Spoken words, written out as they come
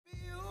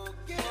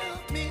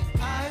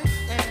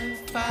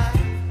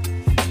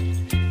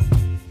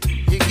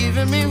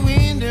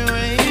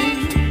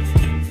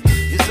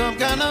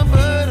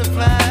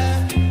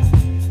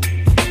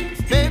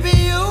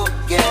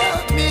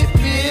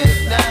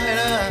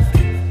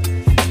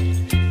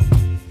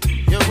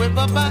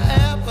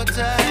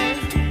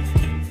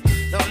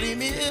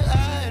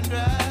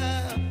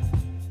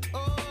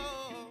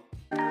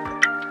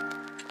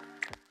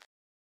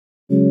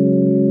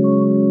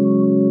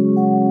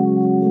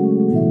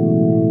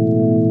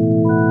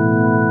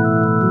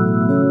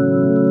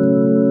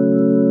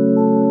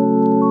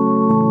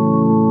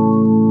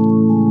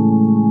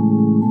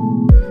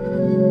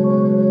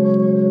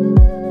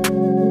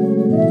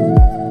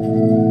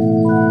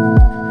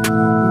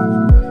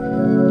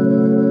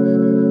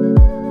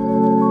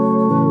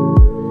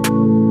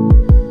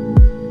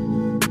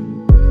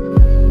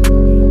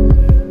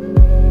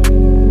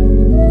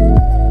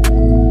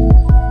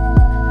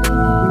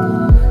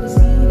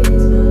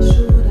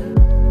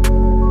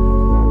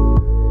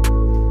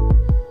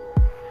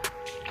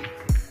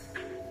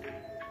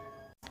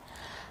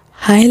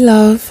Hi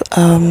love,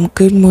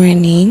 good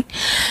morning.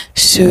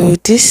 So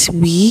this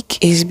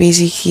week is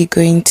basically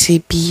going to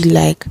be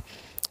like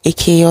a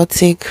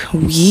chaotic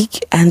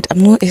week, and I'm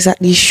not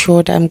exactly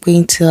sure that I'm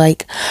going to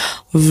like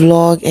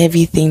vlog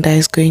everything that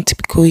is going to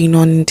be going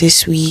on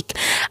this week.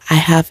 I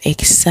have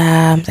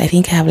exams. I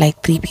think I have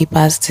like 3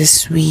 papers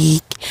this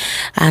week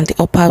and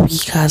the upper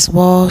week as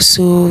well.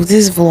 So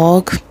this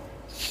vlog,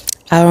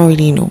 I don't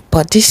really know.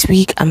 But this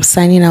week I'm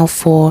signing out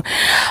for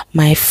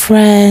my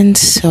friends.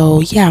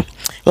 So yeah,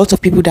 a lot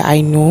of people that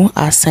I know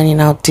are signing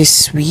out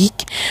this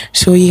week.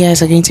 So you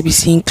guys are going to be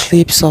seeing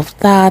clips of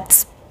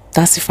that.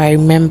 That's if I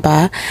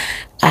remember.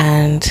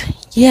 And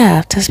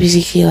yeah, that's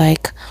basically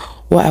like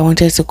what I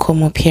wanted to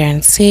come up here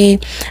and say.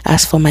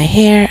 As for my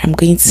hair, I'm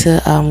going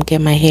to get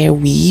my hair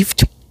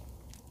weaved.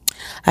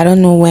 I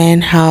don't know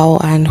when, how,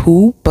 and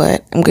who,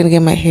 but I'm gonna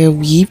get my hair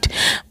weaved.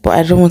 But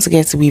I don't want to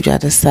get it weaved at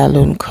the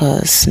salon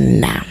because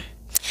nah.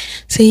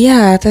 So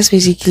yeah, that's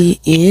basically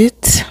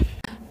it.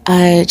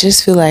 I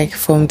just feel like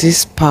from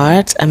this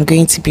part, I'm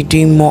going to be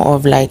doing more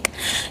of like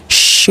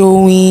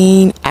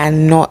showing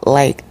and not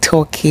like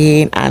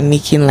talking and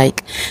making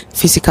like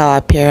physical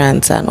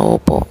appearance and all.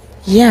 But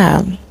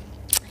yeah,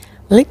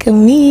 look at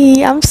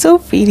me. I'm so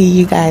pretty,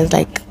 you guys.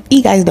 Like,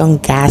 you guys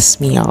don't gas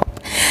me up.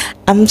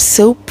 I'm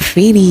so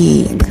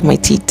pretty. Look at my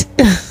teeth.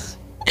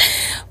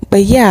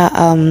 But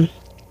yeah,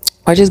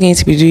 we're just going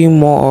to be doing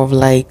more of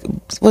like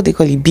what they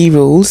call it,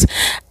 B-rolls,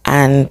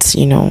 and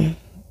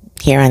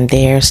here and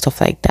there, stuff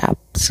like that.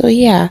 So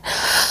yeah.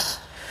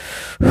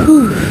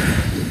 Whew.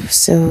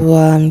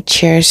 So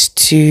cheers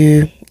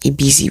to a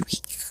busy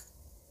week.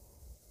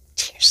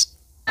 Cheers.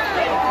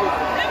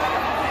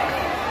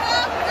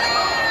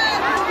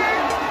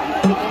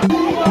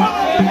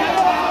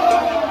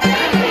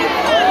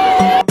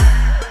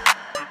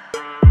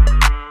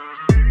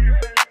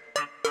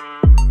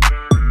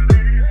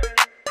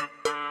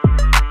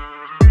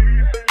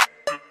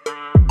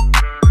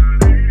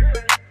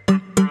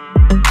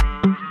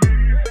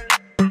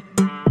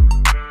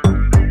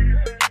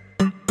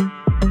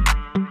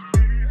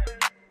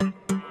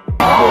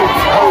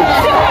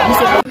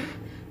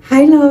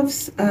 Hi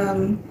loves,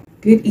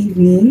 good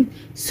evening.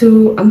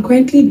 So I'm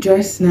currently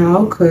dressed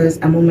now because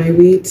I'm on my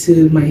way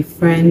to my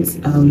friend's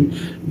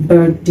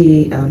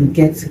birthday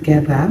get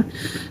together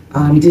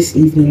this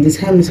evening. The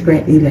time is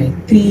currently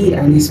like 3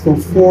 and it's for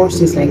 4,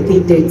 so it's like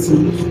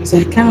 3:30. So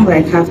I kind of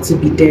like have to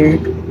be there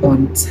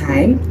on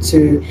time.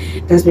 So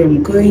that's where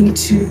I'm going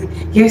to.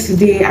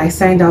 Yesterday I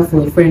signed up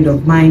for a friend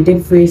of mine.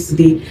 Then for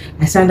yesterday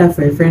I signed up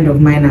for a friend of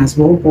mine as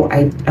well, but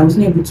I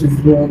wasn't able to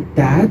vlog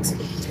that.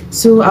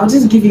 So I'll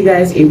just give you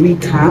guys a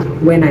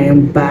recap when I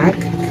am back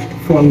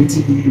from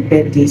the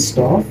birthday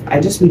stuff. I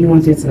just really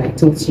wanted to like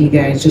talk to you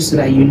guys just so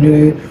that you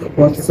know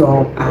what's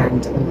up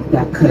and all of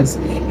that, because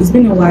it's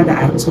been a while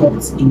that I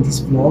talked in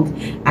this vlog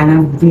and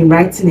I've been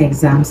writing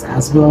exams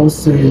as well,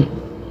 so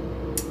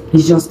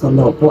it's just a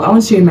lot. But I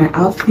want to show you my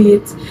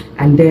outfit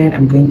and then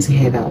I'm going to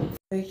head out.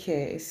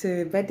 Okay,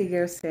 so birthday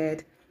girl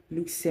said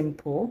look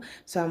simple,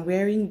 so I'm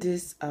wearing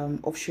this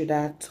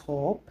off-shoulder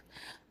top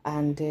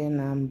and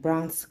then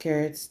brown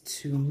skirts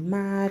to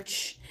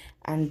match,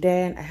 and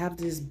then I have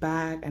this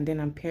bag, and then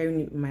I'm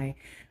pairing it with my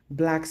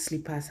black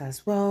slippers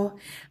as well.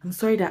 I'm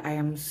sorry that I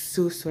am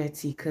so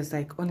sweaty because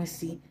like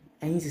honestly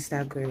I need to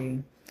start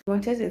going. I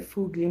wanted a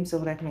full glimpse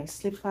of like my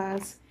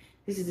slippers.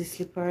 This is the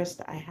slippers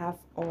that I have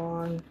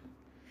on.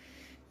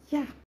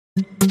 Yeah.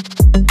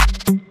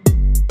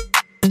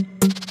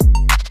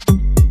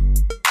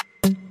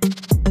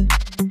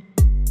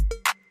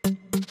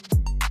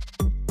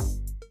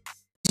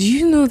 Do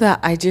you know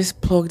that I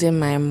just plugged in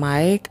my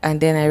mic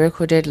and then I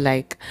recorded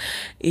like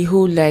a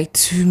whole like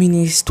 2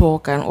 minutes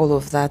talk and all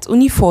of that,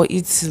 only for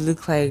it to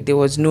look like there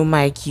was no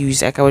mic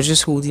used, like I was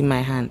just holding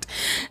my hand,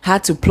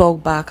 had to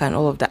plug back and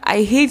all of that.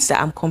 I hate that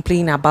I'm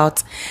complaining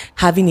about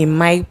having a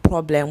mic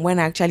problem when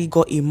I actually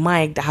got a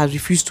mic that has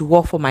refused to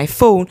work for my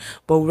phone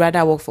but would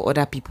rather work for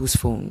other people's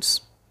phones.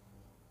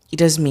 It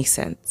doesn't make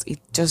sense. It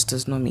just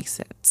does not make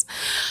sense.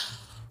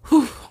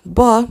 Whew.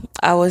 But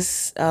I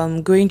was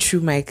going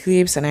through my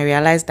clips and I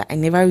realized that I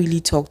never really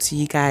talked to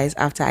you guys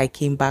after I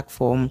came back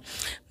from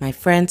my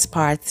friend's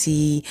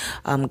party,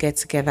 get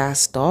together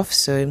stuff.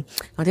 So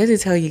I wanted to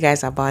tell you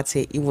guys about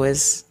it. It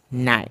was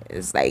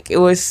nice. Like, it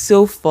was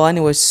so fun.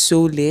 It was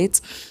so late.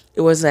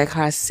 It was like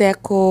her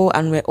circle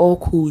and we're all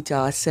cool to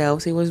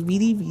ourselves. It was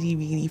really, really,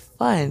 really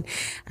fun.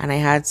 And I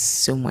had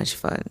so much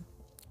fun.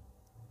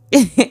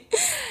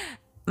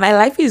 My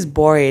life is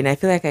boring. I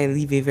feel like I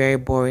live a very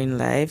boring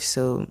life.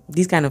 So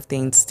these kind of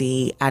things,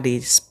 they add a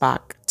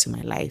spark to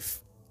my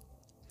life.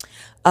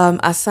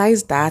 Aside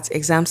that,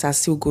 exams are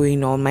still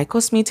going on. My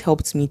classmate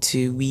helped me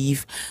to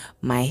weave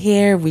my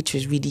hair, which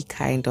was really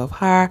kind of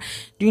her.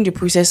 During the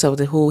process of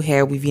the whole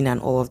hair weaving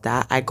and all of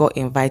that, I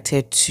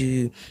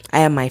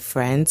and my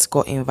friends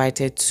got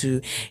invited to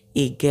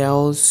a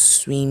girls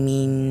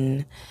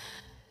swimming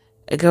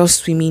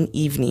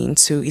evening.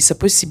 So it's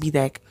supposed to be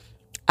like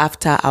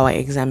after our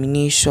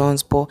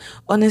examinations. But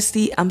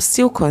honestly, I'm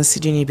still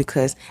considering it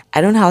because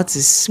I don't know how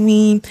to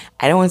swim.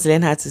 I don't want to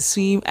learn how to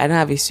swim. I don't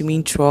have a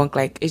swimming trunk.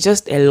 Like, it's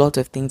just a lot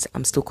of things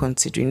I'm still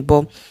considering.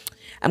 But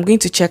I'm going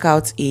to check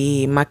out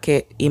a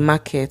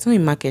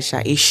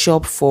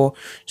shop for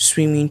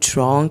swimming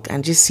trunk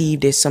and just see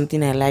if there's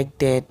something I like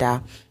there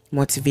that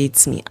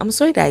motivates me. I'm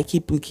sorry that I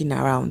keep looking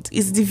around.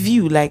 It's the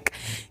view, like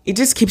it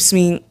just keeps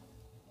me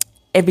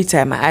every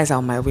time my eyes are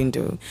on my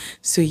window.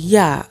 So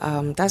yeah,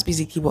 that's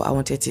basically what I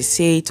wanted to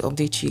say, to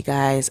update you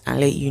guys and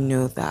let you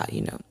know that,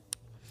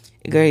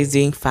 a girl is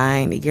doing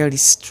fine, a girl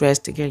is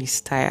stressed, a girl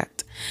is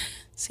tired.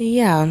 So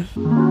yeah.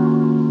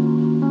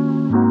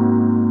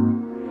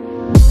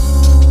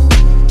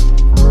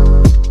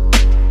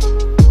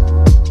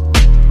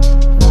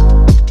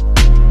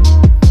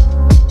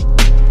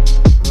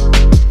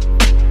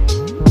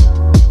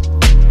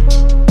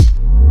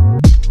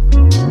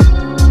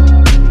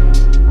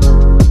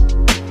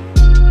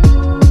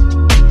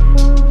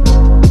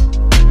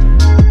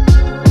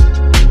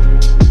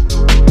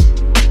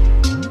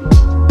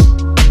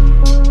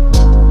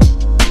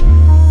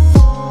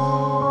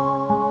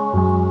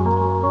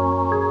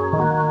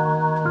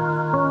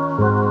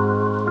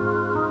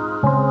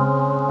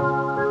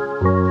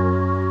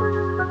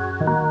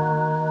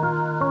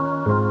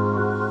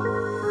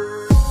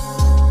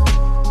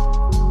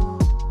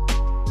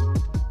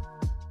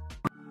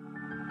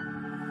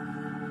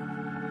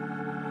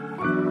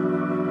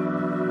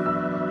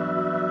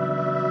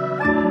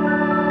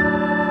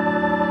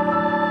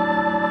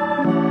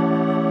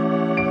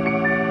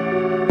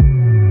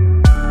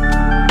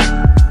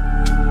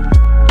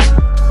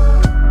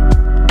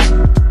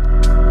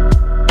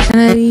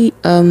 Finally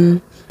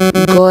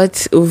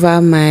got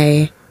over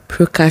my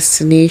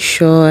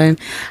procrastination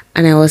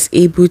and I was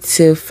able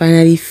to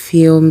finally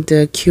film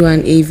the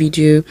Q&A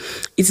video.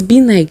 It's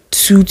been like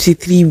 2 to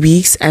 3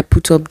 weeks I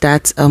put up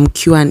that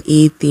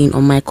Q&A thing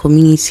on my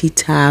community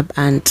tab,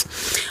 and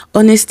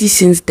honestly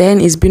since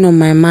then it's been on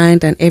my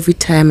mind, and every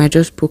time I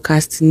just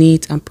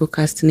procrastinate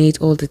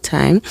all the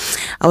time.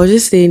 I was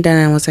just sitting down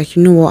and I was like,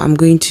 you know what, I'm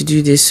going to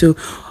do this. So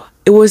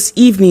it was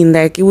evening,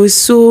 like it was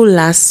so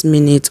last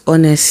minute.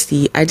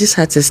 Honestly, I just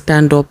had to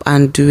stand up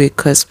and do it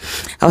because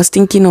I was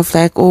thinking of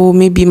like, oh,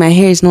 maybe my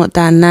hair is not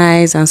that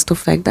nice and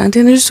stuff like that. And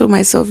then I just told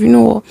myself, you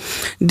know what,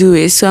 do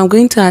it. So I'm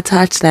going to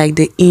attach like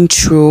the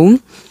intro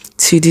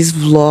to this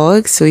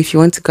vlog. So if you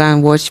want to go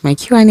and watch my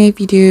Q&A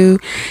video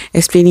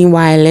explaining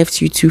why I left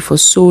YouTube for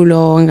so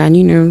long,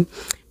 and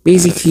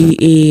basically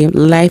a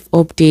life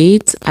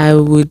update, I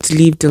would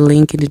leave the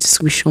link in the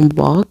description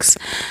box.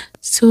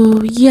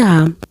 So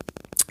yeah,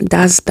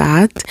 that's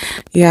that,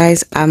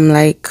 guys. I'm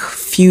like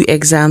few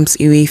exams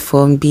away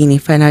from being a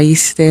final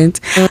student.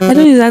 I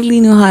don't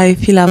exactly know how I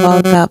feel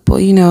about that, but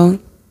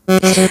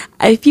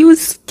I feel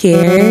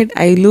scared.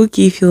 I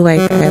low-key feel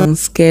like I'm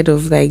scared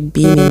of like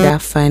being in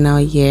that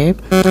final year.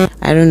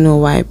 I don't know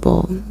why,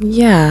 but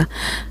yeah,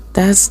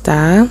 that's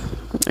that.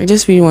 I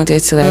just really wanted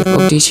to like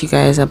update you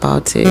guys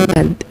about it.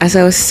 And as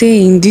I was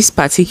saying, these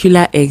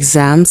particular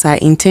exams, I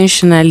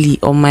intentionally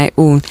on my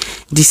own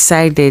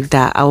decided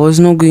that I was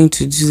not going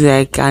to do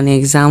like an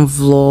exam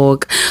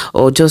vlog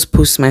or just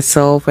post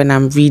myself when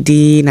I'm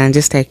reading and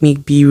just like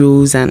make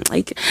b-rolls, and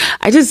like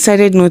I just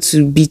decided not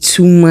to be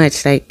too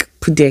much like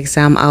put the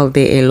exam out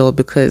there a lot,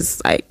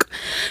 because like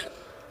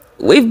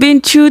we've been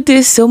through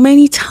this so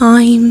many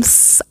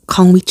times.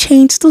 Can we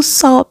change the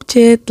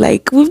subject?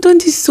 Like, we've done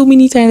this so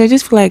many times. I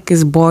just feel like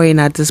it's boring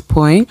at this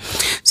point.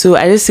 So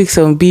I just took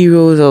some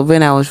b-rolls of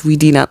when I was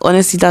reading, and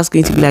honestly that's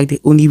going to be like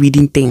the only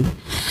reading thing,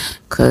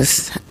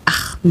 because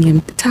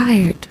I'm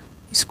tired.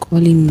 It's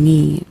calling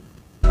me.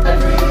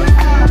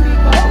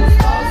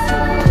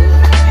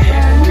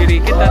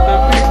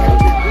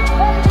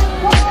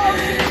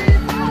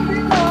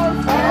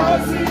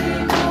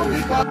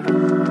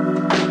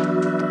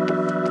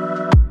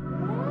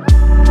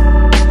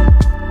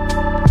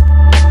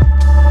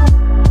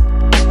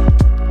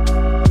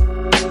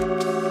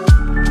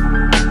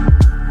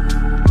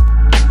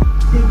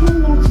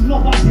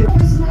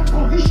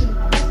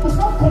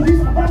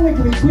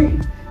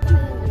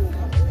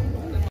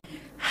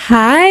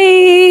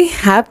 Hi,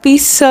 happy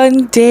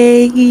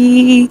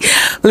Sunday.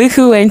 Look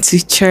who went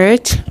to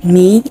church,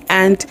 me,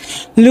 and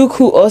look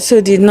who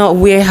also did not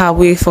wear her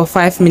wig for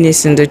 5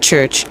 minutes in the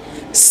church.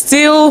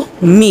 Still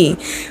me.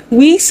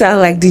 Wigs are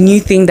like the new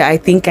thing that I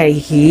think I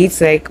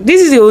hate. Like,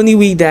 this is the only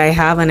wig that I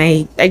have, and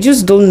I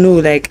just don't know.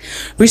 Like,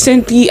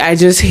 recently I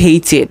just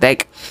hate it.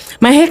 Like,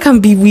 my hair can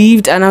be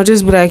weaved and I'll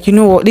just be like, you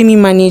know what, let me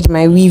manage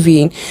my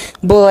weaving.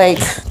 But like,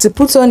 to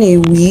put on a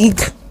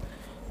wig,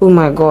 oh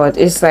my god,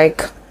 it's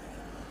like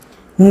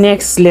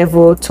next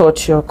level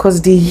torture,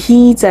 because the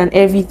heat and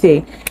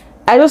everything.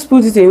 I just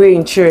put it away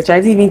in church. I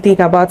didn't even think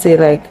about it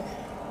like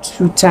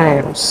 2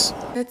 times.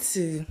 Let's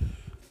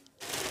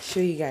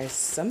show you guys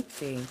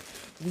something.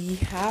 We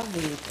have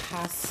a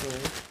parcel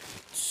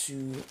to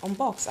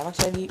unbox. I've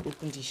actually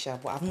opened the shop,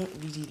 but I've not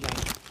really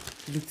like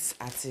looked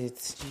at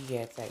it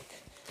yet.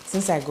 Like,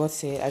 since I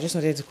got it, I just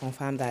wanted to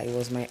confirm that it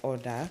was my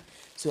order,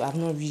 so I've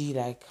not really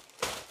like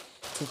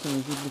taking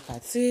a good look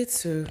at it.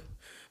 So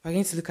we're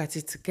going to look at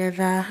it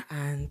together.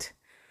 And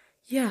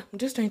yeah, I'm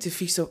just trying to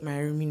fix up my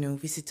room. You know,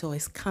 visitor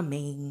is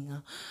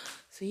coming.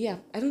 So yeah,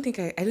 I don't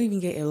even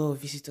get a lot of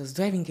visitors.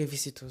 Do I even get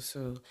visitors?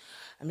 So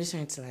I'm just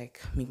trying to like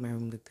make my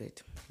room look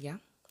good. Yeah.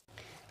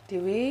 The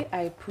way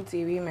I put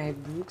away my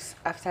books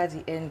after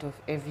the end of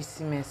every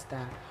semester,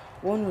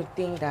 one would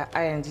think that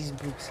I and these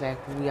books, like,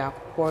 we are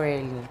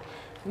quarreling.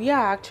 We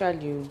are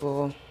actually,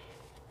 but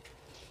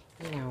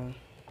you know.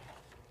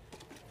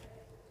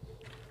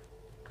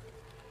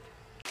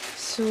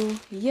 So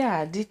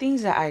yeah, the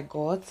things that I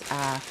got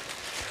are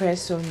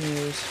press on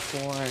news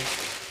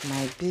for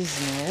my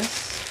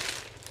business.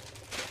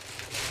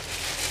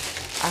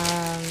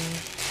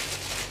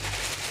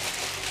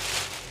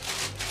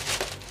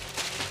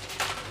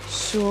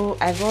 So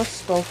I got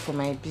stuff for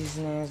my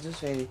business.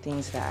 Those were the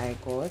things that I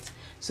got.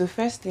 So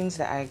first things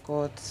that I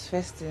got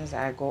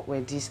were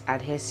these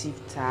adhesive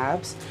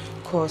tabs,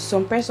 because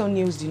some person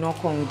nails did not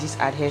come with these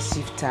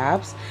adhesive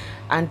tabs,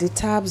 and the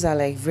tabs are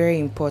like very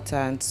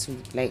important to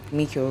like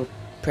make your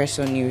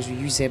person nails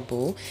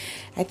reusable.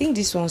 I think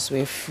these ones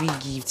were free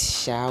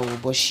gifts, shower,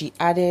 but she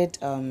added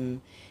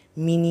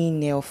mini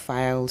nail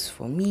files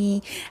for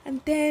me. And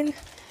then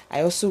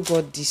I also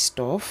got this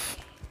stuff.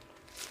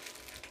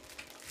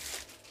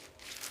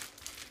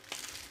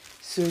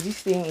 So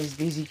this thing is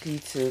basically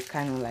to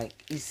kind of like,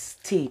 it's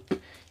tape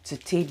to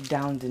tape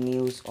down the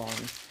nails on.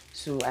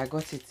 So I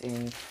got it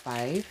in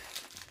 5.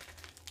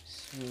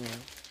 So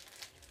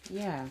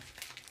yeah.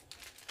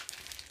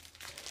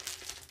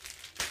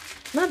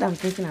 Now that I'm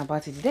thinking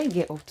about it, did I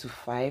get up to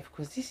 5?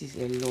 Because this is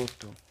a lot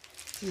though.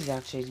 This is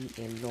actually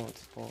a lot.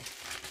 But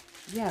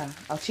yeah,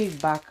 I'll take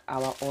back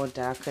our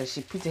order because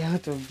she put a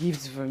lot of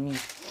gifts for me.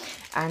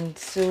 And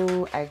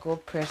so I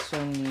got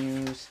press-on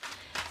nails.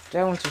 Do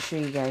I want to show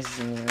you guys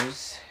the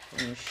nails?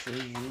 Let me show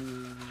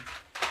you.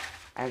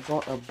 I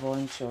got a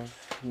bunch of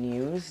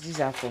nails. These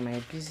are for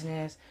my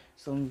business.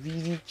 Some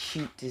really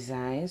cute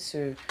designs.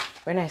 So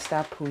when I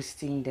start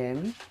posting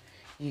them,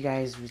 you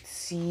guys would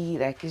see,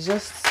 like, it's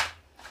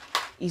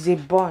a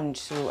bunch.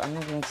 So I'm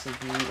not going to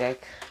be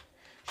like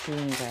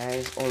showing you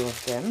guys all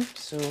of them.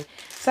 So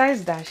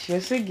besides that, she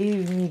also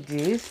gave me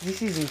this.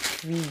 This is a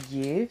free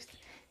gift.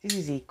 This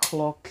is a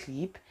claw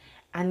clip,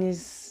 and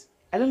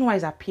I don't know why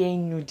it's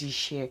appearing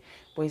nudish here,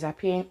 but it's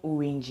appearing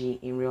ORJI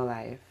in real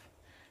life.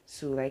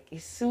 So like,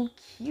 it's so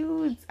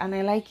cute and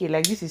I like it.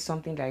 Like, this is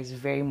something that is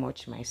very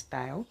much my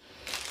style.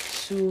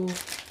 So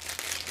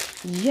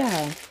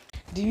yeah,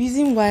 the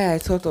reason why I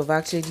thought of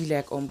actually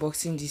like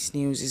unboxing these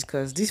nails is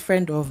because this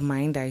friend of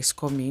mine that is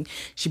coming,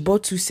 she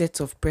bought 2 sets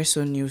of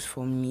press-on nails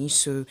for me.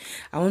 So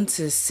I want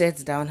to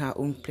set down her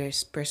own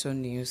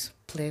press-on nails.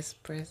 I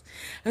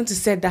want to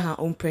set down her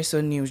own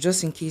press-on nails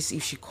just in case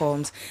if she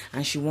comes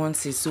and she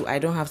wants it, so I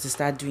don't have to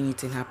start doing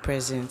it in her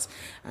presence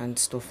and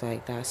stuff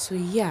like that. So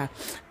yeah,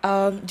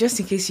 just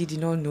in case you did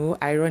not know,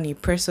 I run a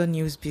press-on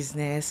nails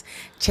business.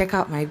 Check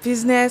out my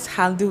business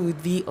handle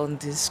would be on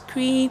the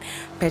screen.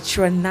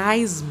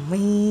 Patronize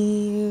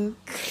me.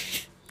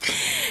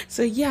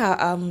 So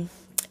yeah,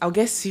 I'll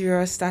get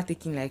serious, start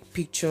taking like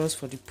pictures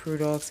for the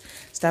products,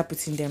 start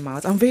putting them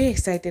out. I'm very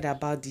excited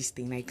about this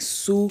thing, like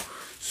so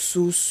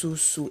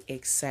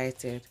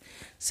excited.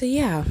 So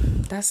yeah,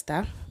 that's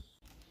that.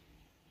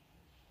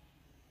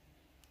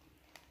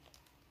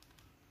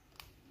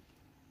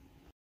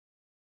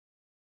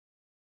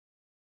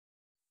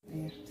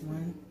 Yeah,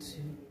 1, 2,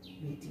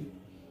 ready,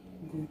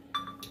 go.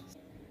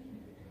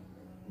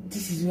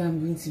 This is where I'm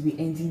going to be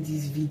ending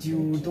this video.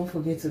 Okay. Don't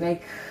forget to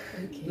like,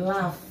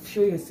 laugh,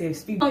 show yourself,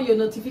 speak on your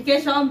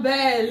notification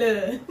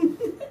bell.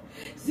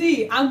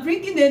 See, I'm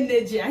bringing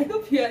energy. I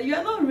hope you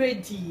are not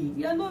ready.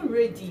 You are not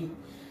ready.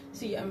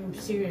 See, I'm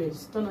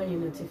serious. Turn on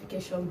your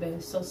notification bell,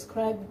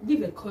 subscribe,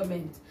 leave a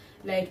comment,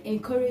 like,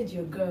 encourage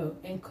your girl,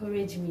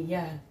 encourage me.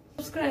 Yeah,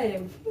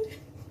 subscribe.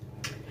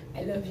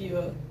 I love you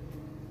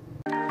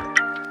all.